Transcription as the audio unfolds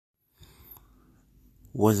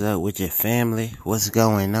What's up with your family? What's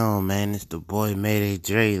going on, man? It's the boy Mayday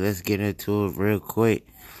Dre. Let's get into it real quick.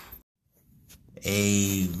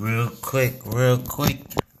 Hey, real quick.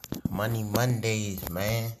 Money Mondays,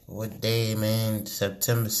 man. What day, man?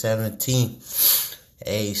 September 17th.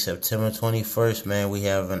 Hey, September 21st, man. We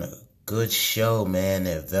having a good show, man,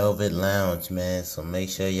 at Velvet Lounge, man. So make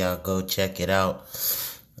sure y'all go check it out.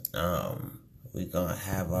 We gonna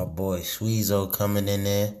have our boy Sweezo coming in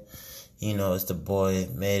there. You know, it's the boy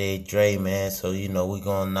Mayday Dre, man. So, we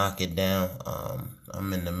gonna knock it down.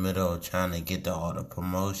 I'm in the middle of trying to get all the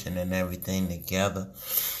promotion and everything together.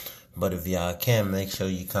 But if y'all can, make sure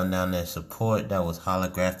you come down there and support. That was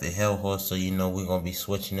Holographic Hellhorse. So, we're gonna be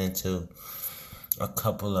switching into a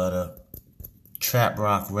couple of the trap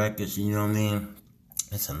rock records, you know what I mean?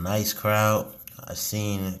 It's a nice crowd. I've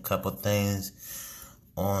seen a couple things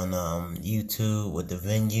on YouTube with the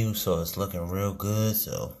venue, so it's looking real good.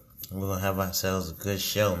 So we're gonna have ourselves a good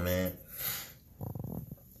show, man.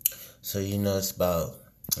 So it's about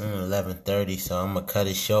 11:30, so I'm gonna cut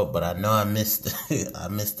it short. But I know I missed I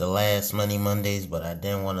missed the last Money Mondays, but I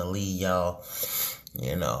didn't want to leave y'all,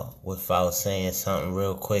 without saying something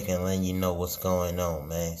real quick and letting you know what's going on,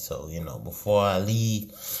 man. So before I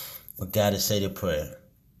leave, we gotta say the prayer.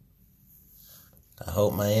 I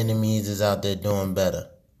hope my enemies is out there doing better.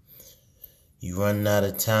 You running out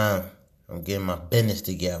of time. I'm getting my business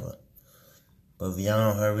together. But if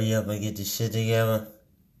y'all don't hurry up and get this shit together,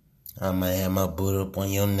 I might have my boot up on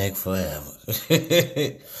your neck forever.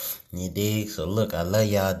 You dig? So look, I love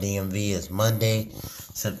y'all, DMV. It's Monday,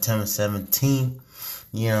 September 17th.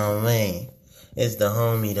 You know what I mean? It's the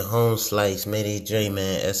homie, the home slice, Mayday Dre,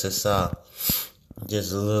 man, SSR.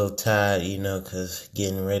 Just a little tired, cause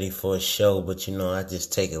getting ready for a show. But I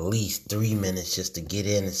just take at least 3 minutes just to get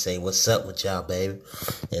in and say, what's up with y'all, baby?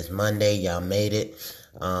 It's Monday, y'all made it.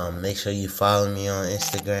 Make sure you follow me on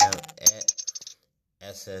Instagram at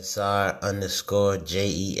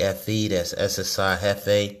SSR_JEFE. That's SSR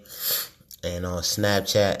Hefe. And on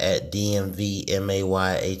Snapchat at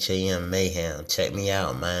DMVMAYHAM Mayhem. Check me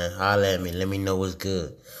out, man. Holla at me. Let me know what's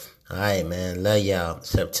good. Alright, man. Love y'all.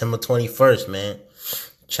 September 21st, man.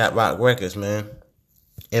 Trap Rock Records, man.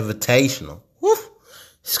 Invitational. Woo!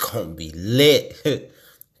 It's gonna be lit.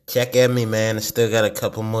 Check at me, man. I still got a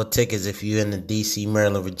couple more tickets if you're in the DC,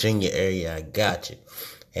 Maryland, Virginia area. I got you.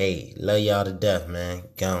 Hey, love y'all to death, man.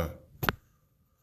 Gone.